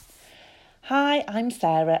Hi, I'm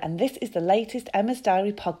Sarah, and this is the latest Emma's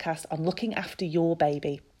Diary podcast on looking after your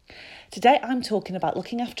baby. Today I'm talking about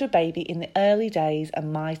looking after a baby in the early days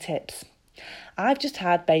and my tips. I've just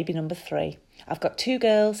had baby number 3. I've got 2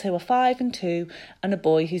 girls who are 5 and 2 and a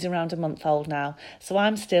boy who's around a month old now, so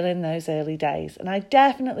I'm still in those early days. And I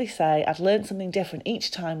definitely say I've learned something different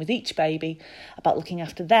each time with each baby about looking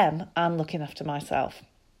after them and looking after myself.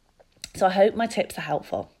 So I hope my tips are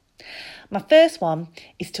helpful. My first one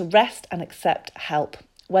is to rest and accept help.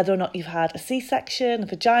 Whether or not you've had a C-section, a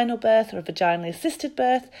vaginal birth or a vaginally assisted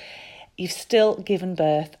birth, you've still given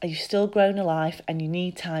birth, you've still grown a life and you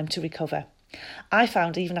need time to recover. I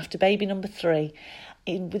found even after baby number 3,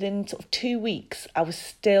 within sort of 2 weeks, I was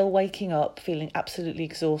still waking up feeling absolutely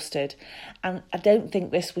exhausted. And I don't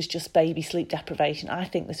think this was just baby sleep deprivation. I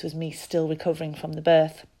think this was me still recovering from the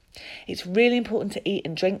birth. It's really important to eat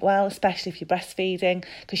and drink well, especially if you're breastfeeding,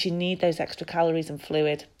 because you need those extra calories and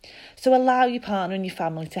fluid. So allow your partner and your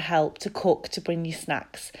family to help, to cook, to bring you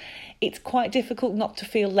snacks. It's quite difficult not to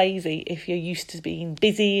feel lazy if you're used to being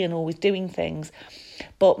busy and always doing things.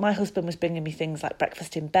 But my husband was bringing me things like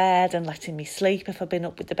breakfast in bed and letting me sleep if I've been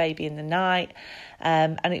up with the baby in the night.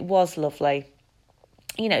 And it was lovely.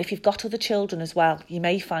 You know, if you've got other children as well, you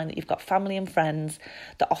may find that you've got family and friends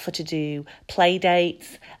that offer to do play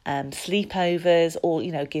dates, sleepovers, or,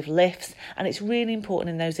 give lifts. And it's really important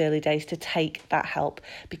in those early days to take that help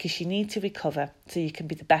because you need to recover so you can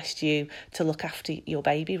be the best you to look after your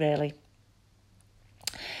baby, really.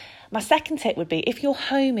 My second tip would be if you're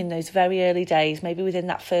home in those very early days, maybe within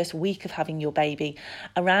that first week of having your baby,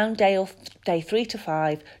 around day 3 to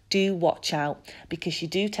 5, do watch out because you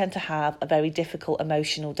do tend to have a very difficult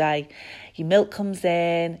emotional day. Your milk comes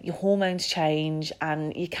in, your hormones change,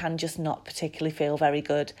 and you can just not particularly feel very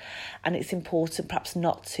good. And it's important perhaps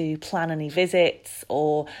not to plan any visits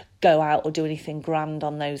or go out or do anything grand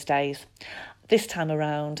on those days. This time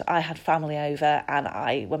around, I had family over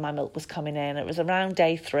and when my milk was coming in, it was around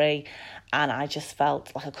day 3 and I just felt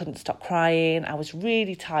like I couldn't stop crying. I was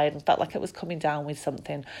really tired and felt like it was coming down with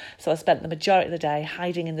something. So I spent the majority of the day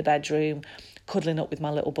hiding in the bedroom, cuddling up with my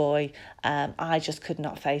little boy. I just could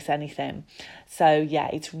not face anything. So yeah,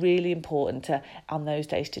 it's really important on those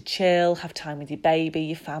days to chill, have time with your baby,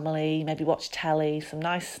 your family, maybe watch telly, some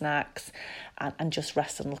nice snacks and just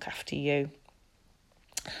rest and look after you.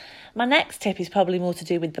 My next tip is probably more to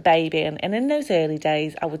do with the baby and in those early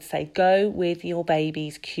days I would say go with your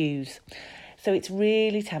baby's cues. So it's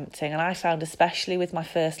really tempting, and I found especially with my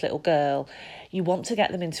first little girl, you want to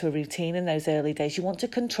get them into a routine in those early days. You want to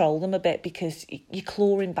control them a bit because you're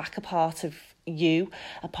clawing back a part of you,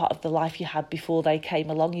 a part of the life you had before they came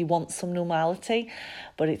along. You want some normality,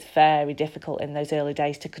 but it's very difficult in those early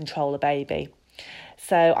days to control a baby.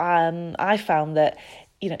 So I found that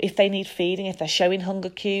if they need feeding, if they're showing hunger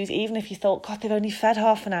cues, even if you thought, God, they've only fed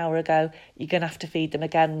half an hour ago, you're going to have to feed them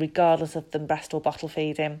again, regardless of them breast or bottle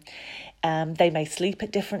feeding. They may sleep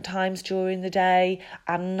at different times during the day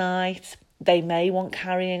and night. They may want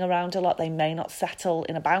carrying around a lot. They may not settle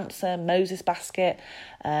in a bouncer, Moses basket.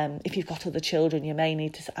 If you've got other children, you may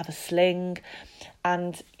need to have a sling.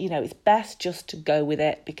 And, it's best just to go with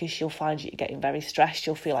it because you'll find you're getting very stressed.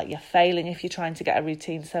 You'll feel like you're failing if you're trying to get a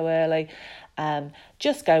routine so early.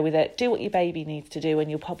 Just go with it. Do what your baby needs to do and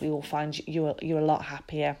you'll probably will find you're a lot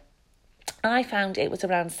happier. I found it was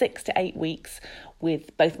around 6 to 8 weeks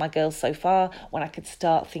with both my girls so far when I could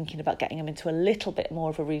start thinking about getting them into a little bit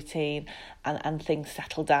more of a routine and things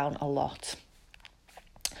settle down a lot.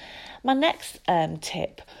 My next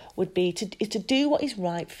tip would be to do what is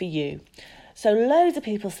right for you. So loads of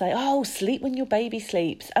people say, sleep when your baby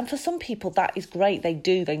sleeps. And for some people, that is great.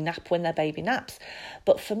 They nap when their baby naps.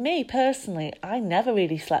 But for me personally, I never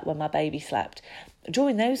really slept when my baby slept.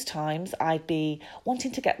 During those times, I'd be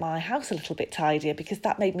wanting to get my house a little bit tidier because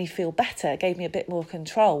that made me feel better, gave me a bit more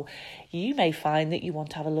control. You may find that you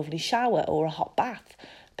want to have a lovely shower or a hot bath,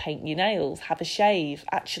 paint your nails, have a shave,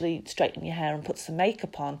 actually straighten your hair and put some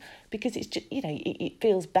makeup on because it's just, it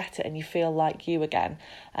feels better and you feel like you again.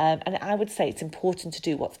 And I would say it's important to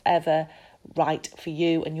do whatever right for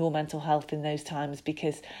you and your mental health in those times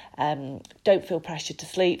because don't feel pressured to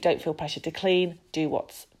sleep, don't feel pressured to clean, do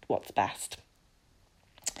what's best.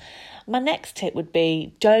 My next tip would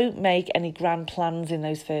be don't make any grand plans in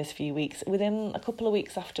those first few weeks. Within a couple of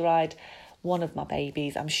weeks after I'd one of my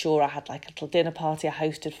babies, I'm sure I had like a little dinner party. I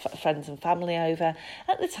hosted friends and family over.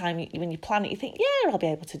 At the time, when you plan it, you think, yeah, I'll be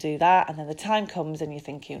able to do that. And then the time comes and you're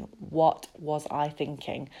thinking, what was I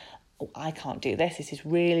thinking? oh, I can't do this. This is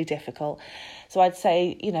really difficult. So I'd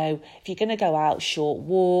say, if you're going to go out, short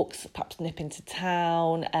walks, perhaps nip into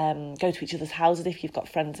town, go to each other's houses if you've got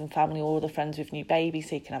friends and family or other friends with new babies,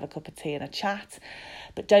 so you can have a cup of tea and a chat.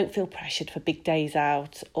 But don't feel pressured for big days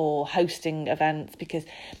out or hosting events, because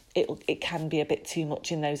it can be a bit too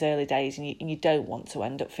much in those early days, and you don't want to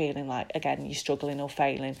end up feeling like, again, you're struggling or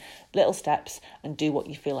failing. Little steps, and do what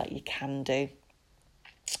you feel like you can do.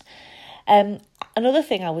 Another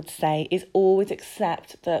thing I would say is always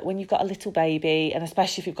accept that when you've got a little baby, and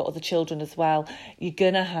especially if you've got other children as well, you're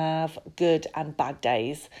going to have good and bad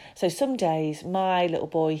days. So some days, my little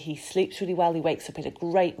boy, he sleeps really well. He wakes up in a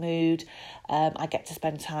great mood. I get to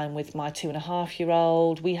spend time with my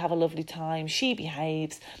 2.5-year-old. We have a lovely time. She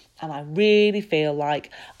behaves, and I really feel like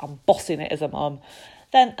I'm bossing it as a mum.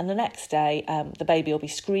 And the next day, the baby will be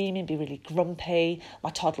screaming, be really grumpy. My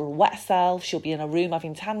toddler will wet herself. She'll be in a room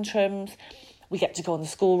having tantrums. We get to go on the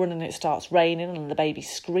school run and it starts raining and the baby's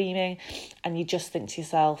screaming. And you just think to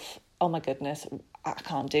yourself, oh my goodness, I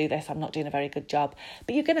can't do this. I'm not doing a very good job.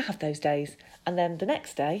 But you're going to have those days. And then the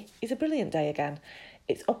next day is a brilliant day again.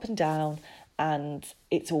 It's up and down, and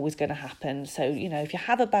it's always going to happen. So, if you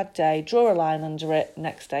have a bad day, draw a line under it.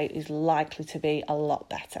 Next day is likely to be a lot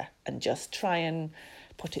better, and just try and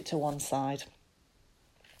put it to one side.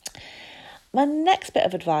 My next bit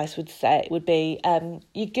of advice would be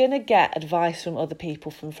you're going to get advice from other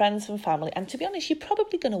people, from friends, from family. And to be honest, you're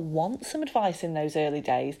probably going to want some advice in those early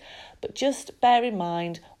days. But just bear in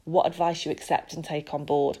mind what advice you accept and take on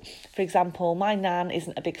board. For example, my nan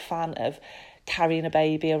isn't a big fan of carrying a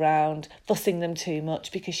baby around, fussing them too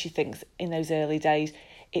much, because she thinks in those early days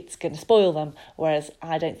it's going to spoil them. Whereas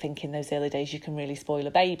I don't think in those early days you can really spoil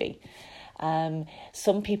a baby.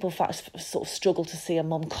 Some people sort of struggle to see a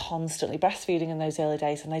mum constantly breastfeeding in those early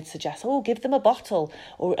days, and they'd suggest, give them a bottle,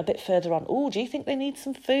 or a bit further on, do you think they need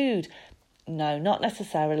some food? No, not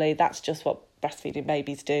necessarily. That's just what breastfeeding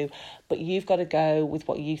babies do. But you've got to go with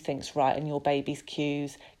what you think's right and your baby's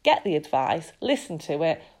cues. Get the advice, listen to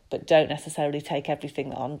it, but don't necessarily take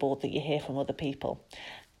everything on board that you hear from other people.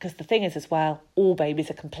 Because the thing is as well, all babies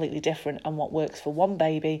are completely different, and what works for one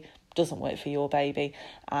baby doesn't work for your baby,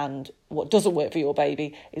 and what doesn't work for your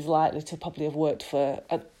baby is likely to probably have worked for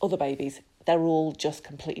other babies. They're all just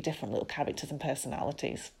completely different little characters and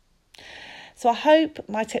personalities. So I hope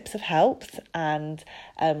my tips have helped, and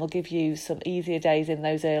will give you some easier days in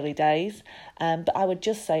those early days. But I would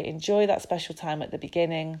just say enjoy that special time at the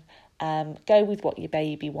beginning. Go with what your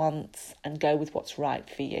baby wants and go with what's right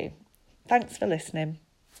for you. Thanks for listening.